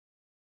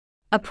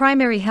A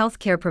primary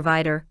healthcare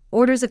provider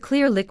orders a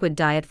clear liquid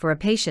diet for a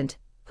patient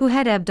who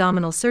had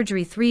abdominal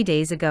surgery 3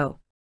 days ago.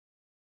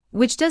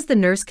 Which does the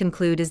nurse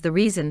conclude is the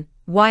reason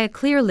why a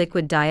clear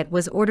liquid diet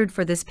was ordered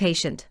for this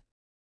patient?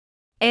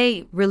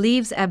 A.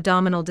 Relieves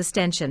abdominal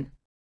distension.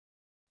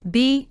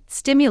 B.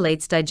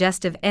 Stimulates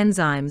digestive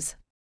enzymes.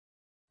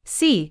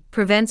 C.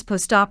 Prevents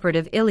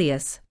postoperative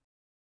ileus.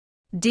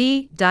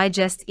 D.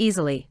 Digests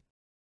easily.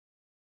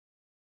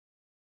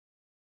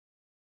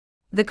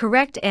 The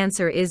correct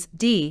answer is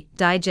D.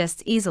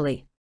 Digests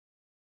easily.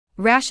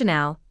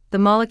 Rationale: the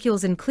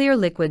molecules in clear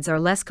liquids are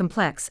less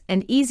complex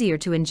and easier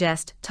to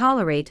ingest,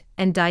 tolerate,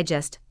 and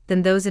digest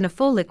than those in a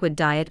full liquid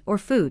diet or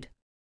food.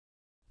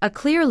 A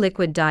clear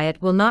liquid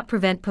diet will not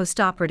prevent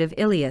postoperative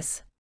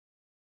ileus.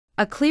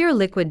 A clear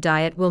liquid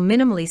diet will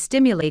minimally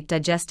stimulate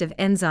digestive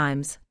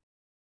enzymes.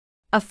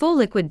 A full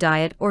liquid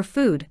diet or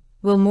food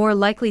will more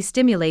likely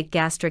stimulate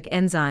gastric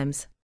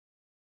enzymes.